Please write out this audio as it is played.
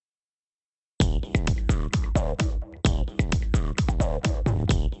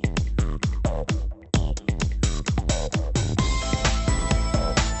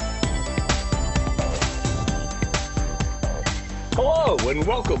and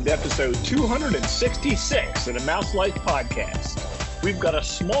welcome to episode 266 of the Mouse Life Podcast. We've got a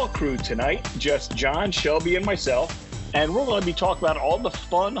small crew tonight, just John, Shelby, and myself, and we're going to be talking about all the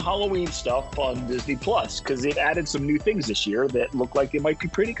fun Halloween stuff on Disney Plus because they've added some new things this year that look like they might be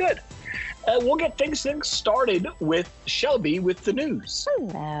pretty good. We'll get things started with Shelby with the news.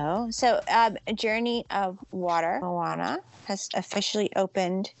 Hello. So, Journey of Water, Moana, has officially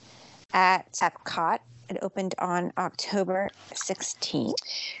opened at Epcot. It opened on October 16th.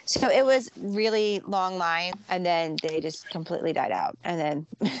 So it was really long line, and then they just completely died out. And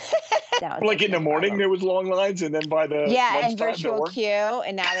then like in the morning, there was long lines, and then by the and virtual queue,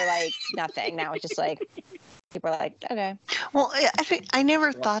 and now they're like nothing. Now it's just like people are like, okay. Well, I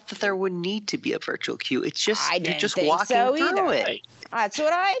never thought that there would need to be a virtual queue. It's just you're just walking through it. That's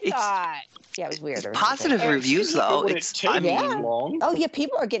what I thought. Yeah, it was weird. Positive reviews, though. Long. Oh, yeah,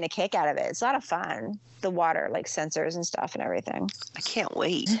 people are getting a kick out of it. It's a lot of fun. The water, like sensors and stuff and everything. I can't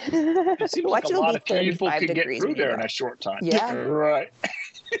wait. It seems like a lot of people could get through there in a short time. Yeah. Right.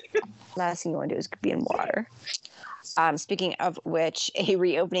 Last thing you want to do is be in water. Speaking of which, a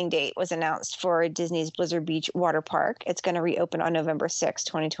reopening date was announced for Disney's Blizzard Beach Water Park. It's going to reopen on November 6,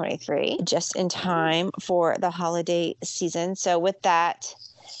 2023, just in time for the holiday season. So with that,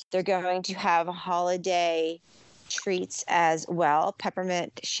 they're going to have holiday treats as well.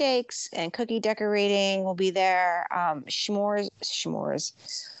 Peppermint shakes and cookie decorating will be there. S'mores.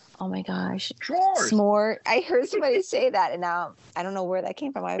 Oh my gosh. S'more. I heard somebody say that, and now I don't know where that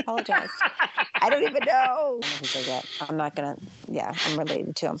came from. I apologize. I don't even know. I'm not going to, I'm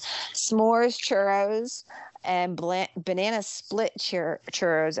related to them. S'mores, churros, and banana split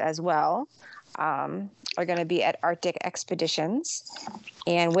churros as well. Are going to be at Arctic Expeditions.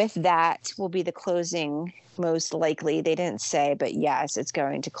 And with that will be the closing, most likely. They didn't say, but yes, it's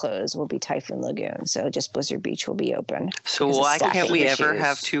going to close, will be Typhoon Lagoon. So just Blizzard Beach will be open. So why can't we ever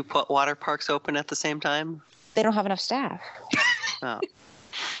have two water parks open at the same time? They don't have enough staff. Oh.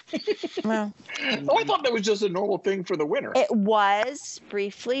 Well, I thought that was just a normal thing for the winter. It was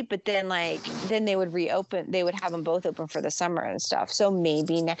briefly, but then they would reopen. They would have them both open for the summer and stuff. So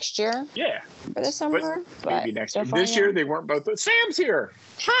maybe next year. Yeah. For the summer, but maybe next year. This year they weren't both. Sam's here.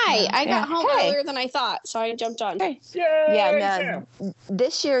 Hi, I got home earlier than I thought, so I jumped on. Yay, yeah, no.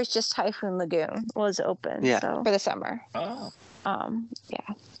 This year is just Typhoon Lagoon was open. Yeah. So, for the summer. Oh.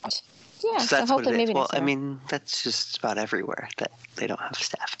 Yeah. Yeah, so that's what it is. Maybe well, I mean, that's just about everywhere that they don't have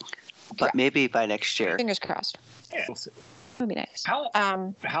staffing. But maybe by next year. Fingers crossed. Yeah, we'll see. That'd be nice. How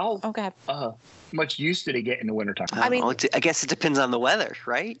much used to they get in the wintertime? I guess it depends on the weather,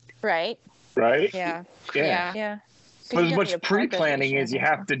 right? Right. Yeah. But as much pre-planning as you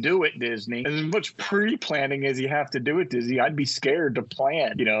have to do at Disney, I'd be scared to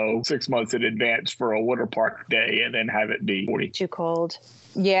plan, 6 months in advance for a water park day and then have it be 40. Too cold.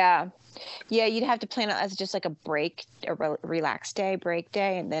 Yeah. Yeah, you'd have to plan it as just like a break, a relaxed day, break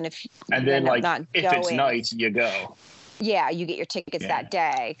day, and then if it's nice, you go. Yeah, you get your tickets that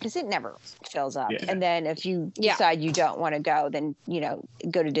day because it never fills up. Yeah. And then if you decide you don't want to go, then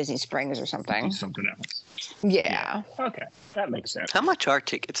go to Disney Springs or something. Do something else. Yeah. Okay, that makes sense. How much are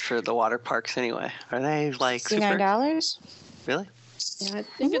tickets for the water parks anyway? Are they like $69? Really? Yeah, I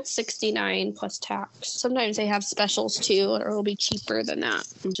think it's $69 plus tax. Sometimes they have specials too, or it'll be cheaper than that.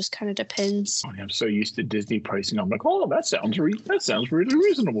 It just kind of depends. I'm so used to Disney pricing. I'm like, oh, that sounds really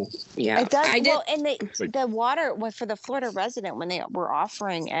reasonable. Yeah, it does. And the water for the Florida resident when they were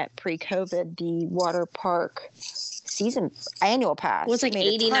offering at pre-COVID the water park season annual pass was like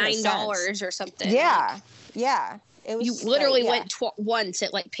 $89 or something. Yeah. It was. You literally went once.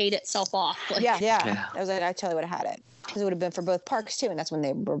 It paid itself off. Yeah. I was like, I totally would have had it. Because it would have been for both parks too, and that's when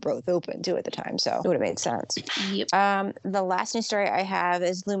they were both open too at the time, so it would have made sense. Yep. The last news story I have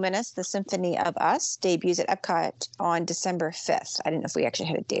is Luminous, The Symphony of Us, debuts at Epcot on December 5th. I didn't know if we actually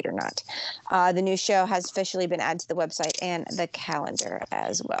had a date or not. The new show has officially been added to the website and the calendar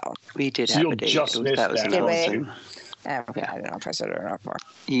as well. We did have a date. Just missed that. Okay, I don't know if I said it or not more.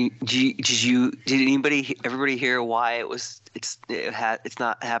 Did everybody hear why it's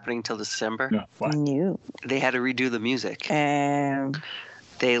not happening until December? No. Why? No. They had to redo the music.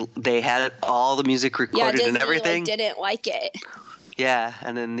 They had all the music recorded and everything. Didn't like it. Yeah,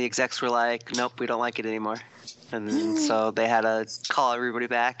 and then the execs were like, "Nope, we don't like it anymore." And then so they had to call everybody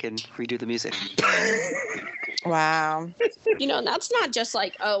back and redo the music. Wow. And that's not just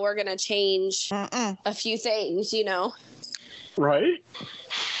like, oh, we're gonna change a few things, Right.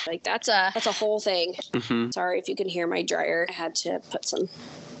 Like that's a whole thing. Mm-hmm. Sorry if you can hear my dryer. I had to put some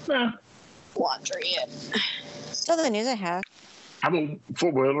laundry in. So the news I have. How about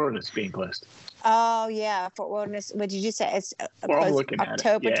Fort Wilderness being closed? Oh yeah, Fort Wilderness. What did you say? It's Well, I'm closed looking at it,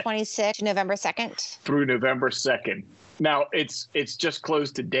 October yeah. 26th to November 2nd. Through November 2nd. Now it's just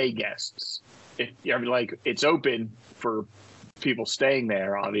closed to day guests. It's open for people staying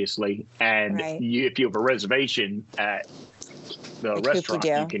there, obviously, and Right. if you have a reservation at the Like Hoop restaurant,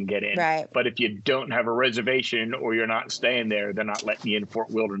 You Do. you can get in. Right. But if you don't have a reservation or you're not staying there, they're not letting you in Fort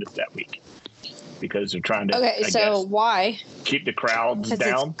Wilderness that week because they're trying to Okay, I so guess, why? keep the crowds Because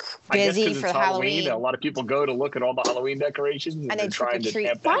down. it's I guess busy 'cause for it's Halloween. A lot of people go to look at all the Halloween decorations, and And they're they trying trick or to treat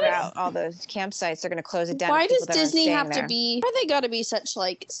tamp that down. throughout all those campsites. They're going to close it down. Why to does people that aren't Disney staying have there. to be? Why they got to be such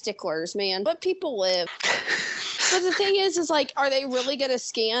like sticklers, man? Let people live. But the thing is like, are they really going to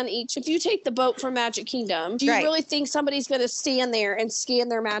scan each? If you take the boat from Magic Kingdom, do you Right. really think somebody's going to stand there and scan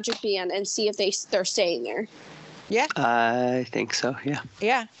their Magic Band and see if they're staying there? Yeah, I think so. Yeah.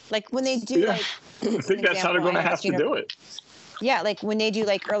 yeah. Like when they do Yeah. like. I think that's how they're going to have to do it. Yeah, like when they do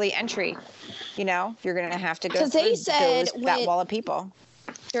like early entry, you're going to have to go 'Cause they through said that when- wall of people.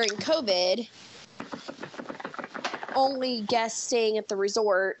 During COVID, only guests staying at the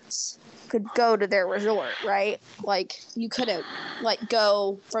resorts could go to their resort, right? Like you couldn't like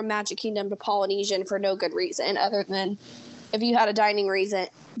go from Magic Kingdom to Polynesian for no good reason other than if you had a dining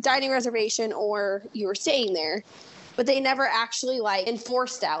reservation or you were staying there. But they never actually like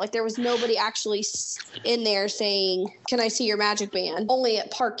enforced that. Like there was nobody actually in there saying, "Can I see your Magic Band?" Only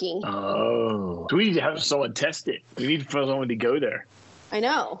at parking. Oh, do we need to have someone test it? We need for someone to go there. I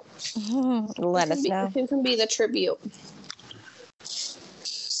know. Let us know. Who can be the tribute?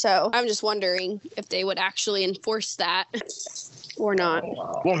 So I'm just wondering if they would actually enforce that or not.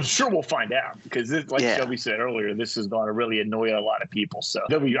 Well, I'm sure we'll find out because, like Yeah. Shelby said earlier, this is going to really annoy a lot of people. So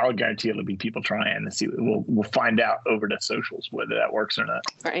I'll guarantee there'll be people trying to see. We'll find out over the socials whether that works or not.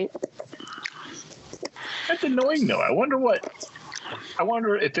 Right. That's annoying, though. I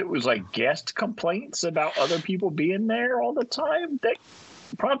wonder if it was like guest complaints about other people being there all the time that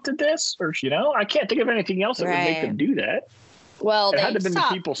prompted this, or I can't think of anything else that would make Right. them do that. Well, It had to they have been the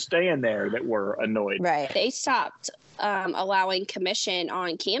stopped. people staying there that were annoyed. Right. They stopped allowing commission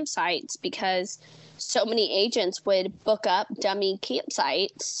on campsites because so many agents would book up dummy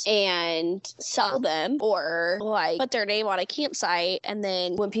campsites and sell them or like put their name on a campsite, and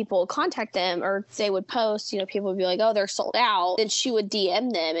then when people would contact them or they would post, people would be like, "Oh, they're sold out." Then she would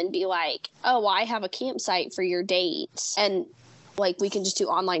DM them and be like, "Oh, I have a campsite for your dates," and like we can just do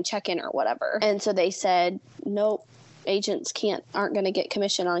online check-in or whatever. And so they said, "Nope. Agents aren't going to get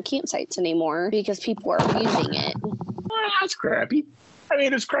commission on campsites anymore because people are abusing it." Well, that's crappy. I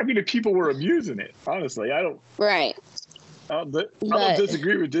mean, it's crappy that people were abusing it. Honestly, I don't Right.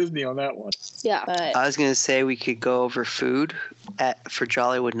 disagree with Disney on that one. Yeah. But I was gonna say we could go over food for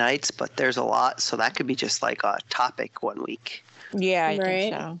Jollywood Nights, but there's a lot, so that could be just like a topic one week. Yeah, I think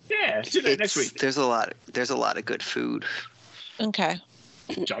Right. so. Yeah, let's do that next week. There's a lot of good food. Okay.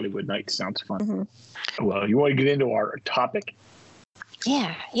 Jollywood Night sounds fun. Mhm. Well, you want to get into our topic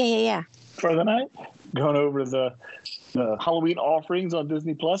Yeah. for the night? Going over the Halloween offerings on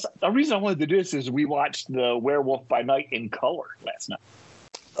Disney Plus. The reason I wanted to do this is we watched the Werewolf by Night in color last night.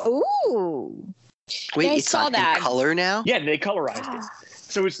 Ooh. Wait, Yeah, I it's saw not that. in color now? Yeah, they colorized it,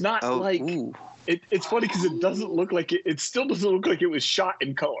 so it's not Oh, like ooh. it's funny because it doesn't look like it. It still doesn't look like it was shot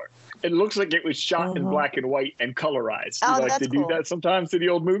in color. It looks like it was shot in Mhm. black and white and colorized. Oh, You like that's to do cool. that sometimes to the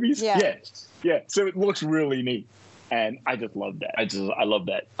old movies. Yeah. Yeah. So it looks really neat, and I just love that. I love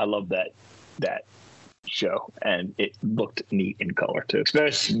that. I love that show, and it looked neat in color too,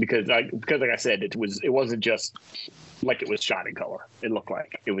 especially because like I said, it wasn't just like it was shot in color. It looked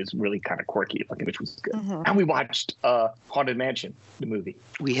like it was really kind of quirky looking, which was good. Mhm. And we watched Haunted Mansion, the movie.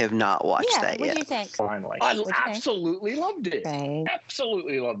 We have not watched Yeah. that What yet. do you think? Finally, What'd you think? absolutely loved it. Right.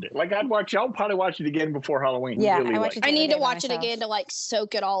 Absolutely loved it. Like I'll probably watch it again before Halloween. Yeah, Really I watched liked it. I need the to other day by watch it myself. again to like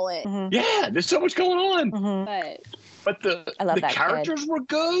soak it all in. Mhm. Yeah, there's so much going on. Mhm. But But I love the that kid. characters were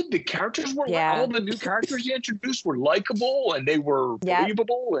good. The characters were Yeah. all the new characters you introduced were likable and they were Yeah.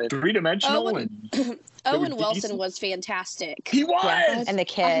 believable and three-dimensional. Oh, and Owen were Wilson decent. was fantastic. he was. Yeah. And the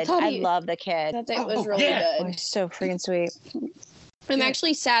kid. thought I he- love the kid. I thought it was Oh, really yeah. Oh, good. he's so freaking sweet. I'm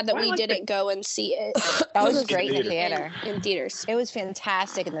actually sad that Well, I we like didn't go and see it. That was in great in the theater. theater. In theaters. It was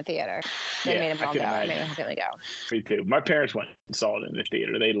fantastic in the theater. They Yeah, made him I all can go. It imagine. made him really go. Me too. My parents went and saw it in the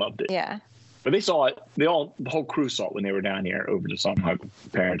theater. They loved it. Yeah. But they saw it. The whole crew saw it when they were down here over to some my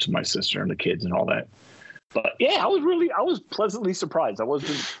parents and my sister and the kids and all that. But yeah, I was pleasantly surprised.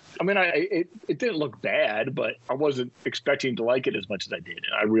 It didn't look bad, but I wasn't expecting to like it as much as I did.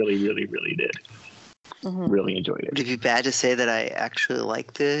 And I really, really, really did. Really enjoyed it. Would it be bad to say that I actually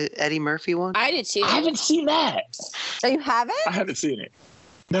like the Eddie Murphy one? I did too. I haven't seen that. So you haven't? I haven't seen it.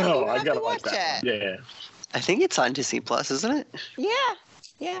 Oh, No, you I have gotta to watch watch that. it. One. Yeah. I think it's on Disney Plus, isn't it? Yeah.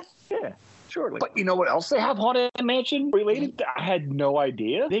 Yeah. Yeah, surely. But you know what else they have Haunted Mansion related? I had no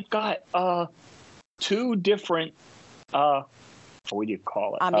idea. They've got 2 different what do you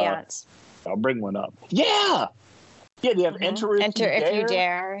call it? Ambiance. I'll bring one up. Yeah. Yeah, they have Enter If You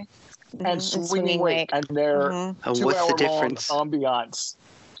Dare. and Swinging Wake. And they're Oh, what's the difference? Ambiance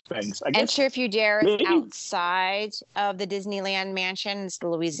things. I guess Enter If You Dare is maybe- outside of the Disneyland mansion. It's the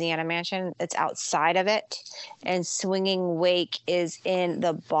Louisiana mansion. It's outside of it. And Swinging Wake is in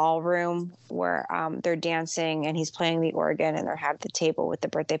the ballroom where they're dancing and he's playing the organ and they're at the table with the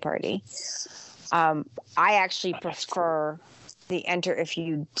birthday party. I actually prefer the Enter If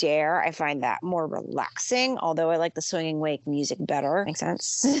You Dare. I find that more relaxing, although I like the Swinging Wake music better. Makes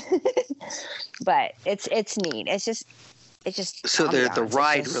sense. But it's neat. It's just So they're the ambiance.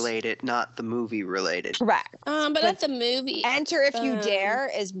 ride It's just- related, not the movie related. Correct. But at the movie, Enter If You Dare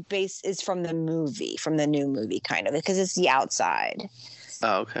is from the movie, from the new movie, kind of, because it's the outside.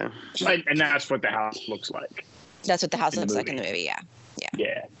 Oh, okay. and that's what the house looks like. That's what the house In the looks like in movie. the movie. Yeah.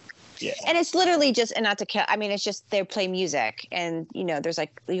 Yeah. Yeah. And it's literally just, and not to kill, I mean, it's just they play music and, there's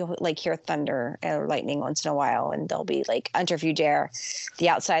you'll hear thunder or lightning once in a while and there'll be Enter If You Dare. The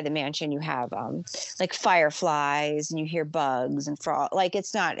outside of the mansion, you have fireflies and you hear bugs and frog.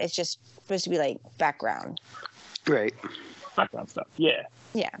 It's just supposed to be background. Great. Background stuff. Yeah.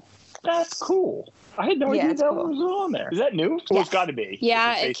 Yeah. That's cool. I had no idea it's that cool. was on there. Is that new? Oh, Yes. it's got to be.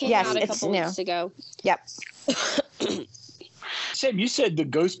 yeah, It's it came Yes, out a it's couple new. weeks ago. Yep. Sam, you said the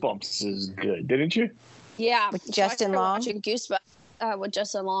Goosebumps is good, didn't you? Yeah, With so I Justin started Long? watching Goosebumps with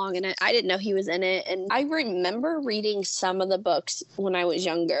Justin Long, and I didn't know he was in it. And I remember reading some of the books when I was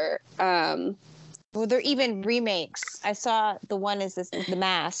younger. Well, they're even remakes. I saw the one is The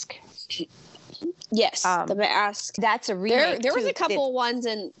Mask. Yes, The Mask. That's a remake. There was too. a couple ones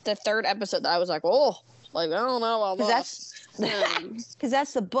in the 3rd episode that I was like, oh, I don't know about Because because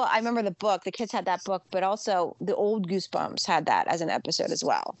that's the book. I remember the book. The kids had that book, but also the old Goosebumps had that as an episode as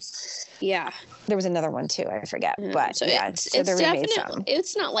well. Yeah, There was another one too. I forget, but so yeah, it's so they remade definitely some.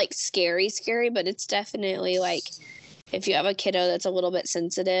 it's not scary, but it's definitely if you have a kiddo that's a little bit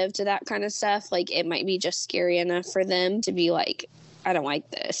sensitive to that kind of stuff, it might be just scary enough for them to be I don't like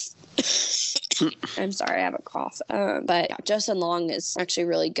this. I'm sorry, I have a cough. But yeah, Justin Long is actually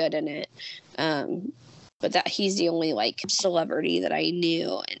really good in it. But that he's the only celebrity that I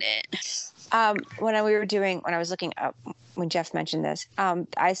knew in it. When I was looking up, when Jeff mentioned this,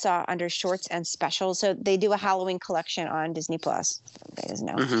 I saw under shorts and specials. So they do a Halloween collection on Disney Plus. Everybody doesn't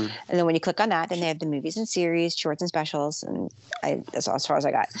know. Mm-hmm. And then when you click on that, then they have the movies and series, shorts and specials. And that's as far as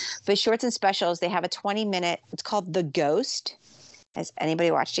I got. But shorts and specials, they have a 20-minute, it's called The Ghost. Has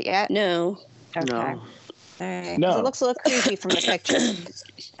anybody watched it yet? No. Okay. No. All right. No. 'Cause it looks a little creepy from the picture.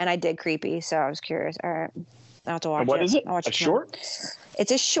 And I did creepy, so I was curious. All right. I'll have to watch And what is it? I'll watch A it tomorrow. short?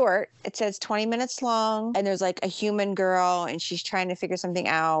 It's a short. It says 20 minutes long, and there's a human girl, and she's trying to figure something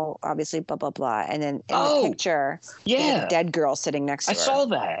out. Obviously, blah blah blah. And then in Oh, the picture, there's Yeah. a dead girl sitting next to I her. saw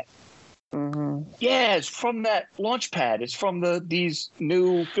that. Mm-hmm. Yeah, it's from that Launchpad. It's from these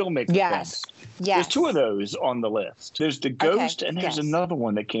new filmmaker Yes. things. Yes. There's 2 of those on the list. There's The Ghost, and there's yes. another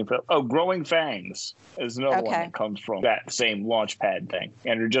one that came from. Oh, Growing Fangs is another one Okay. that comes from that same Launchpad thing.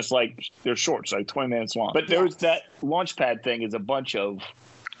 And they're just they're short, so 20 minutes long. But there's that Launchpad thing is a bunch of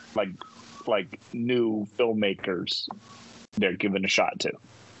new filmmakers they're giving a shot to.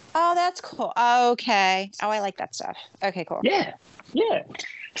 Oh, that's cool. Okay. Oh, I like that stuff. Okay, cool. Yeah. Yeah.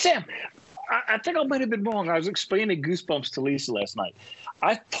 Sam, I think I might have been wrong. I was explaining Goosebumps to Lisa last night.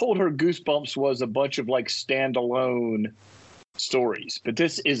 I told her Goosebumps was a bunch of standalone stories, but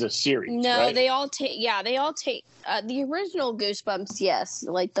this is a series. No, right? they all take the original Goosebumps, yes.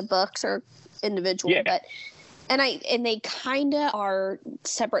 The books are individual, Yeah. but and they kind of are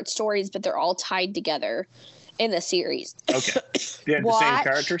separate stories, but they're all tied together in the series. Okay. They have the same Watch.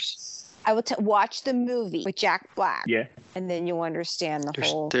 characters? I will watch the movie with Jack Black, Yeah. and then you'll understand the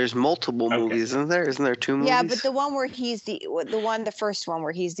whole. There's multiple Okay. movies, isn't there? Isn't there 2 movies? Yeah, but the one where he's the first one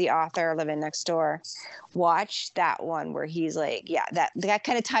where he's the author living next door. Watch that one where he's that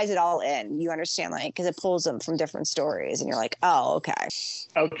kind of ties it all in. You understand, because it pulls them from different stories, and you're like, oh, okay.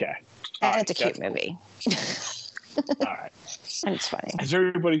 Okay. And All it's a right, cute that's movie, All right. and it's funny. Has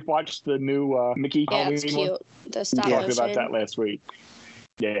everybody watched the new Mickey Yeah, Halloween it's one? cute. The We stop talked about motion. that last week.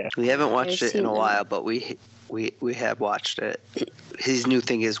 Yeah. We haven't watched I've it in seen a them. while, but we have watched it. His new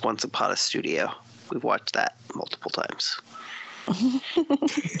thing is Once Upon a Studio. We've watched that multiple times.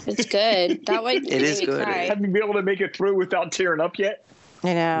 It's good. That way It is made me good. cry. Have you been able to make it through without tearing up yet?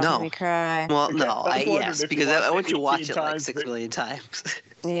 I know. No. Made me cry. Well, Okay, no, I was wondering yes, if you because watched I it want you to watch 18 it like times, 6 but- million times.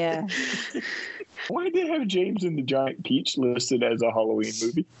 Yeah. Why did they have James and the Giant Peach listed as a Halloween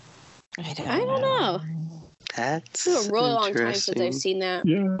movie? I I don't know. That's It's been a really long time since interesting. I've seen that.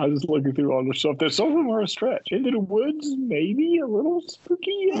 Yeah, I was looking through all the stuff. There's some of them are a stretch. Into the Woods, maybe a little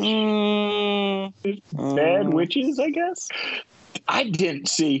spooky. Bad Witches, I guess. I didn't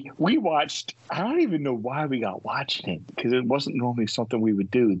see. We watched. I don't even know why we got watching it because it wasn't normally something we would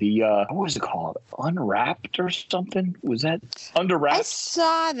do. The what was it called? Unwrapped or something? Was that I Underwrapped?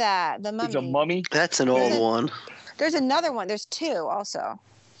 saw that. The It's a mummy. mummy. That's an old it? one. There's another one. There's two also.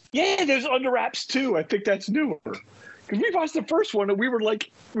 Yeah, there's Underwraps too. I think that's newer. Because we watched the first one and we were like,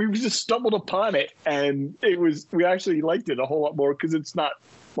 we just stumbled upon it and we actually liked it a whole lot more because it's not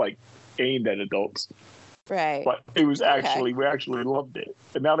like aimed at adults. Right. But it was Okay. we actually loved it.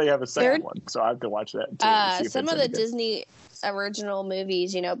 And now they have a second one, so I have to watch that too. to see if Some it's of the any good. Disney original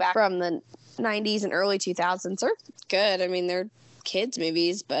movies, back from the 90s and early 2000s are good. I mean, they're kids'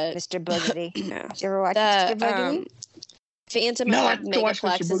 movies, but Mr. Boogedy. yeah. Did you ever watch Mr. Boogedy? Phantom No, I of have to watch Mr.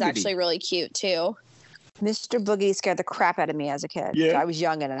 Megaplex is Boogedy. actually really cute too. Mr. Boogedy scared the crap out of me as a kid. Yeah. I was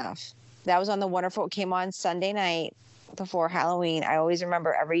young enough. That was on the Wonderful. It came on Sunday night before Halloween. I always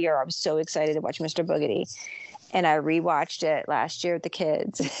remember every year I was so excited to watch Mr. Boogedy. And I rewatched it last year with the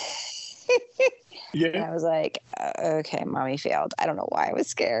kids. And Yeah. I was like, okay, mommy failed. I don't know why I was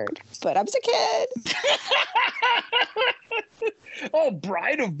scared, but I was a kid. Oh,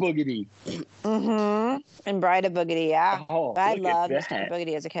 Bride of Boogedy. Mm-hmm. And Bride of Boogedy, yeah. Oh, I look at loved Mr. that.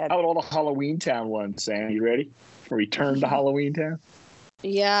 Boogedy as a kid. How about all the Halloween Town ones, Sam? You ready? Return to Halloween Town?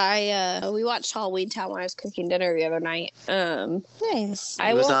 Yeah, we watched Halloween Town when I was cooking dinner the other night. Nice.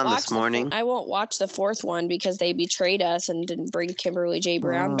 I It was won't on watch this morning. I won't watch the fourth one because they betrayed us and didn't bring Kimberly J.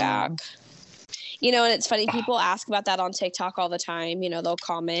 Brown Mm. back. And it's funny. People ask about that on TikTok all the time. They'll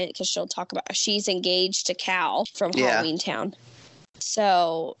comment because she'll talk about she's engaged to Cal from Yeah. Halloween Town.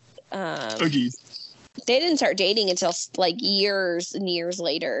 So Oh, geez. they didn't start dating until like years and years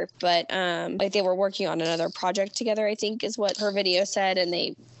later. But like they were working on another project together, I think is what her video said. And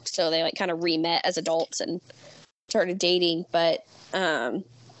they like kind of re-met as adults and started dating. But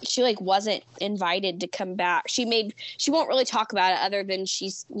she like wasn't invited to come back. She won't really talk about it other than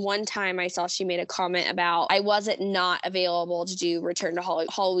one time I saw she made a comment about I wasn't not available to do Return to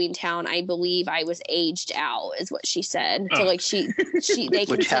Halloween Town. I believe I was aged out is what she said. So Oh. like they Which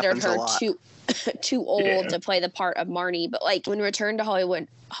considered happens a her lot. too old Yeah. to play the part of Marnie. But like when Return to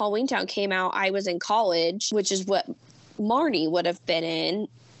Halloween Town came out, I was in college, which is what Marnie would have been in.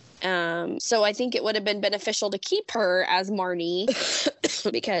 So I think it would have been beneficial to keep her as Marnie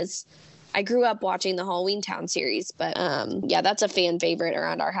because I grew up watching the Halloween Town series. But yeah, that's a fan favorite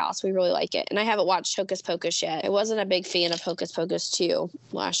around our house. We really like it. And I haven't watched Hocus Pocus yet. I wasn't a big fan of Hocus Pocus 2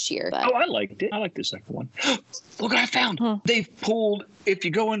 last year. But Oh, I liked it. I liked the second one. Look what I found. They've pulled, if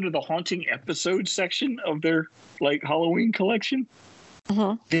you go into the haunting episode section of their like Halloween collection,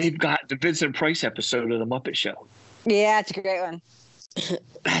 Mhm. they've got the Vincent Price episode of The Muppet Show. Yeah, it's a great one.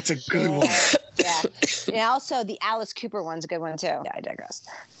 That's a good one. Yeah. And also the Alice Cooper one's a good one too. Yeah, I digress.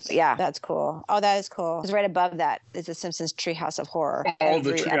 But yeah, that's cool. Oh, that is cool. Because right above that is the Simpsons Treehouse of Horror. All the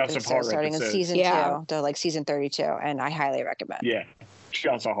Every Treehouse of episode Horror starting in episodes. season Yeah. 2 to like season 32, and I highly recommend. Yeah.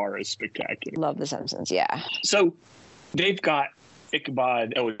 Treehouse of Horror is spectacular. Love the Simpsons. Yeah. So they've got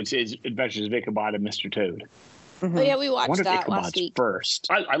Ichabod. Oh, it's his Adventures of Ichabod and Mr. Toad. Mhm. oh yeah, we I watched wonder if that Ichabod's last week. first.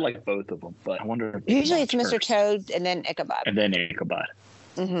 I like both of them, but I wonder if Usually it's Ichabod's Mr. first. Toad and then Ichabod. And then Ichabod.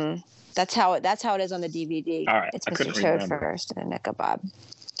 Mm-hmm. That's how it is on the DVD. All right, It's I Mr. couldn't Toad remember. first and then Ichabod.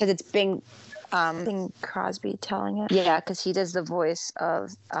 Because it's Bing Crosby telling it. Yeah, because he does the voice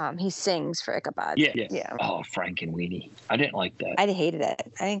of he sings for Ichabod. Yeah. Oh, Frank and Weenie. I didn't like that. I hated it.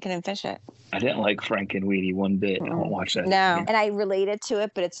 I couldn't finish it. I didn't like Frank and Weenie one bit. I won't watch that. No, again. and I related to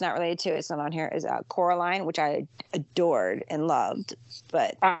it, but it's not related to it. It's not on here. Is Coraline, which I adored and loved,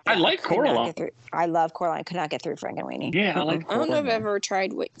 but I like could not Coraline. get through- I love Coraline. Could not get through Frank and Weenie. Yeah, I like I don't know if I've Coraline. ever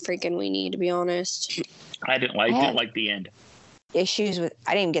tried freaking Weenie, to be honest. I didn't like the end. Issues with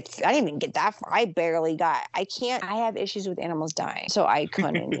I didn't even get that far. I have issues with animals dying, so I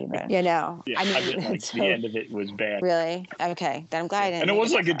couldn't even. Yeah, I mean, didn't like so- the end of it was bad. Really? Okay, then I'm glad I didn't. And it make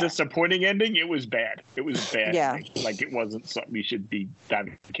was like a that far. disappointing ending. It was bad. It was a bad. Yeah. ending. Like it wasn't something you should be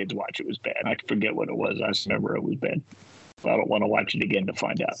having kids watch. It was bad. I forget what it was. I just remember it was bad. I don't want to watch it again to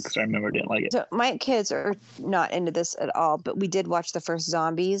find out because I remember I didn't like it. So my kids are not into this at all, but we did watch the first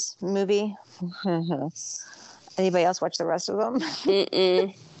Zombies movie. Anybody else watch the rest of them?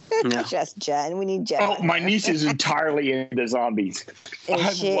 Mm-mm. No. Just Jen. We need Jen. Oh, on my here. niece is entirely into zombies. I Is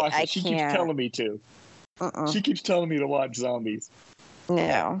haven't she? watched I it. She keeps can't. telling me to. Uh-uh. She keeps telling me to watch zombies.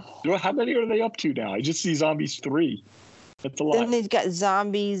 No. Well, how many are they up to now? I just see Zombies 3. That's a Then lot. they've got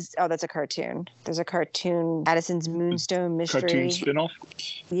zombies. Oh, that's a cartoon. There's a cartoon, Addison's Moonstone Mystery. Cartoon spinoff.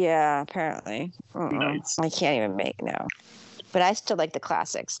 Yeah, apparently. Nice. I can't even make no. But I still like the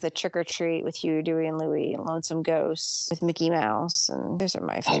classics. The Trick or Treat with Huey, Dewey, and Louie, Lonesome Ghosts with Mickey Mouse, and those are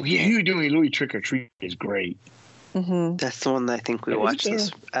my favorite. Oh yeah, you doing Louis Trick or Treat is great. Mm-hmm. That's the one that I think we Is watched there?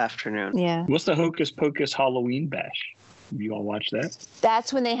 this afternoon. Yeah. What's the Hocus Pocus Halloween Bash? You all watch that?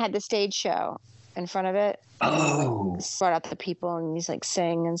 That's when they had the stage show in front of it. Oh. Brought out the people and he's like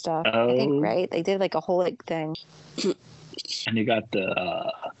sang and stuff. I Oh. think, right? They did like a whole like thing. And you got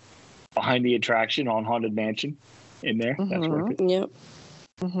the Behind the Attraction on Haunted Mansion in there. That's Mhm. worth it. Yep.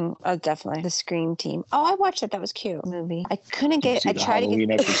 Mm-hmm. Oh, definitely the Scream team. Oh, I watched that. That was cute movie. I couldn't See get. I the tried to Halloween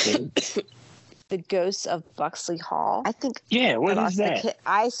get episode. the Ghosts of Buxley Hall. I think Yeah, what I is lost the that? kid.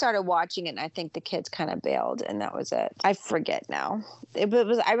 I started watching it, and I think the kids kind of bailed, and that was it. I forget now. It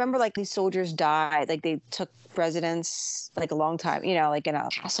was. I remember like these soldiers died. Like they took residence like a long time. You know, like in a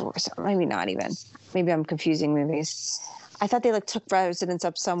castle or something. Maybe not even. Maybe I'm confusing movies. I thought they like took residence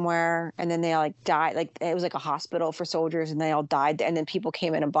up somewhere, and then they like died. Like it was like a hospital for soldiers, and they all died. And then people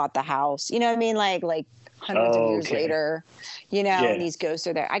came in and bought the house. You know what I mean? Like hundreds of years Okay. later. You know, Yeah. and these ghosts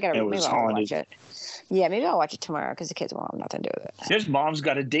are there. I gotta It maybe was I'll watch haunted. it. Yeah, maybe I'll watch it tomorrow because the kids won't have nothing to do with it. His mom's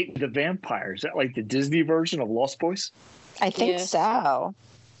got a date with the vampire. Is that like the Disney version of Lost Boys? I think Yeah. so.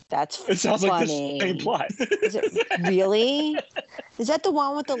 That's It sounds like funny. the same plot. Is it really? Is that the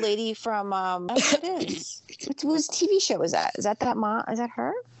one with the lady from? Oh, it is. Whose TV show is that? Is that mom? Is that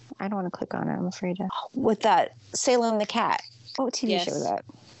her? I don't want to click on it. I'm afraid to. With that Salem the cat. What TV Yes. show is that?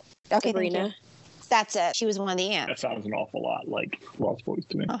 Okay, thank you. Sabrina. That's it. She was one of the That ants. sounds an awful lot like Lost Boys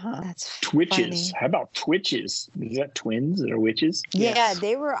to me. That's Twitches. funny. How about Twitches? Is that twins that are witches? Yeah, Yes.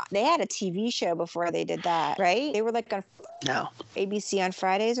 they had a TV show before they did that, right? They were like on No. ABC on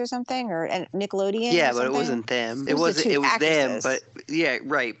Fridays or something, or and Nickelodeon. Yeah, or but it something? wasn't them. It It was the was two it was them, actresses. but yeah,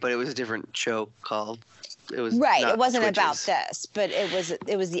 right. But it was a different show called. It was Right. not It wasn't about Twitches. this, but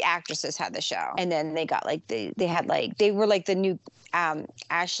it was the actresses had the show, and then they got like they had like they were like the new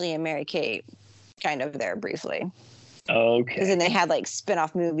Ashley and Mary Kate kind of there briefly, because Okay. then they had like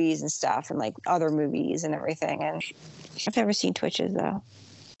spin-off movies and stuff and like other movies and everything. And I've never seen Twitches though.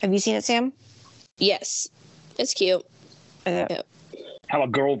 Have you seen it, Sam? Yes. It's cute. Uh, How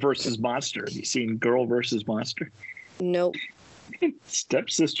about Girl versus Monster? Have you seen Girl versus Monster? Nope.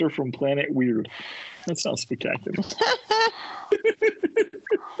 Stepsister from Planet Weird. That sounds spectacular.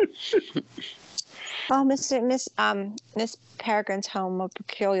 Oh, Miss Peregrine's Home of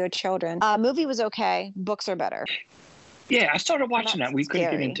Peculiar Children. Movie was okay. Books are better. Yeah, I started watching Not that. We couldn't get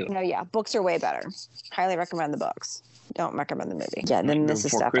scary. into it. No, yeah, books are way better. Highly recommend the books. Don't recommend the movie. Yeah, then this is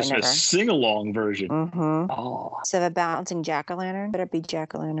Before stuff Christmas I never. sing-along version. Mm-hmm. Oh, So the bouncing jack-o'-lantern. Better be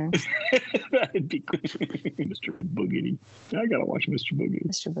jack-o'-lantern. that'd be good. Mr. Boogity. I gotta watch Mr. Boogity.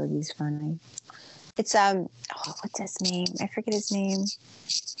 Mr. Boogie's funny. It's what's his name? I forget his name.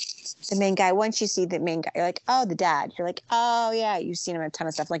 The main guy. Once you see the main guy, you're like, oh, the dad. You're like, oh yeah, you've seen him in a ton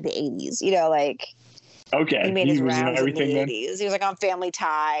of stuff like the '80s. You know, like Okay, he made he his was in rounds in the everything then. '80s. He was like on Family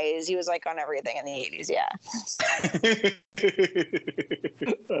Ties. He was like on everything in the '80s. Yeah.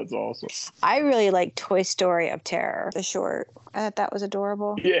 That's awesome. I really like Toy Story of Terror, the short. I thought that was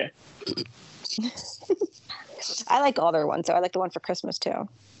adorable. Yeah. I like all their ones, so I like the one for Christmas too.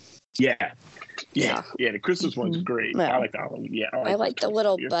 Yeah. Yeah. The Christmas one's Mhm. great. Yeah. I like that one. Yeah. I like the Toy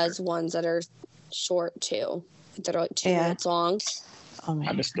little Story. Buzz ones that are short too. That are like 2 Yeah. minutes long. Oh I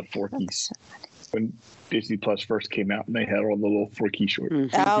man. missed the Forkies when Disney Plus first came out, and they had all the little Forky shorts.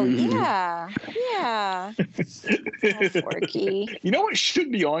 Oh yeah, yeah. Oh, Forky. You know what should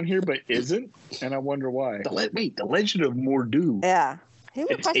be on here but isn't, and I wonder why. The Legend of Mordu. Yeah. Who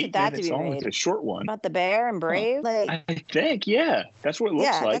It's requested 8 that to minutes be long. made? It's a short one. About the bear and Brave? Like, I think, yeah, that's what it looks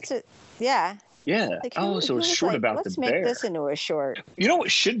yeah, like. that's it. Yeah. Yeah. Like, Oh, so who it's was short like, about let's the make bear. this into a short. You know what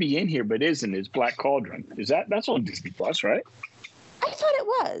should be in here but isn't is Black Cauldron. That's on Disney Plus, right? I thought it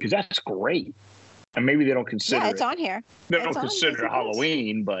was. Because that's great. And maybe they don't consider Yeah, it's it. on here. They it's don't on consider Disney it Plus.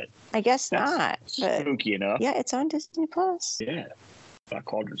 Halloween, but I guess that's not. But spooky enough. yeah, it's on Disney Plus. Yeah. Black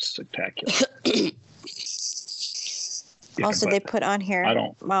Cauldron's spectacular. Yeah, Also, but they put on here. I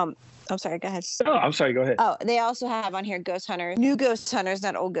don't. I'm sorry. Go ahead. Oh, I'm sorry. Go ahead. Oh, they also have on here Ghost Hunters, new Ghost Hunters,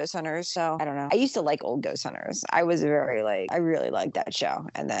 not old Ghost Hunters. So I don't know. I used to like old Ghost Hunters. I was I really liked that show,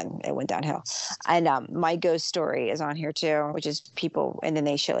 and then it went downhill. And My Ghost Story is on here too, which is people, and then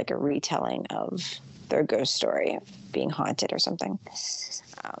they show like a retelling of their ghost story of being haunted or something.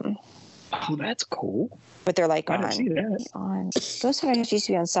 Oh, that's cool. But they're like I didn't see that. on. Those sometimes used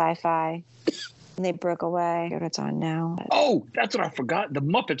to be on Sci-Fi, and they broke away. I don't know it's on now. Oh, that's what I forgot. The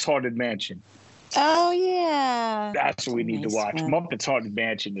Muppets Haunted Mansion. Oh yeah. That's what we need to Nice watch. one. Muppets Haunted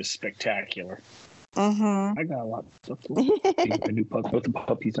Mansion is spectacular. Mm-hmm. I got a lot of stuff to watch. A new puppy. Both the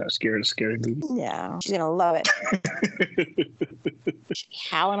puppies not scared of scary movies. Yeah, she's gonna love it. She'll be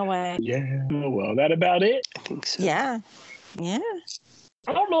howling away. Yeah. Oh, well, that about it? I think so. Yeah.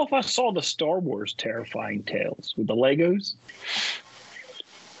 I don't know if I saw the Star Wars Terrifying Tales with the Legos.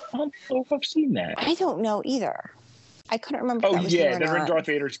 I don't know if I've seen that. I don't know either. I couldn't remember. If Oh, that was yeah, new or they're in not. Darth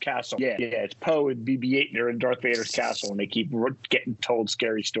Vader's castle. Yeah, it's Poe and BB-8, and they're in Darth Vader's castle, and they keep getting told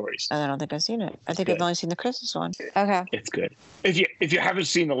scary stories. I don't think I've seen it. I think good. I've only seen the Christmas one. Okay. It's good. If you haven't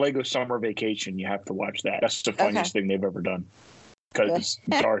seen the Lego Summer Vacation, you have to watch that. That's the funniest thing they've ever done. Because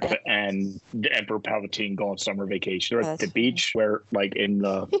Darth and the Emperor Palpatine go on summer vacation. They're at the beach where, like, in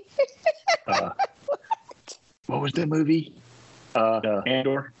the... what was the movie?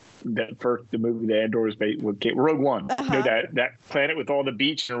 Andor. The movie the Andor was based with Rogue One. You know that planet with all the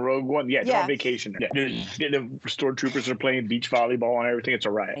beach and Rogue One. Yeah, they're on vacation. Yeah. The stormtroopers are playing beach volleyball and everything. It's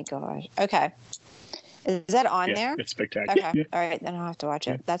a riot. Oh my gosh. Okay. Is that on there? It's spectacular. Okay. Yeah. All right, then I'll have to watch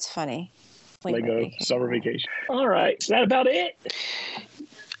it. That's funny. Lego Summer Vacation. All right. Is that about it?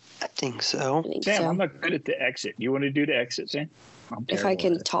 I think so. Sam, I'm not good at the exit. You want to do the exit, Sam? If I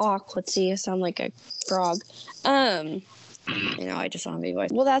can talk, let's see. I sound like a frog. I just want to be voice.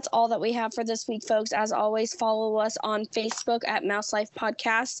 Well, that's all that we have for this week, folks. As always, follow us on Facebook at Mouse Life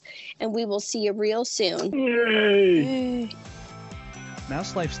Podcast, and we will see you real soon. Yay! Yay.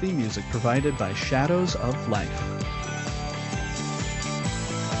 Mouse Life's theme music provided by Shadows of Life.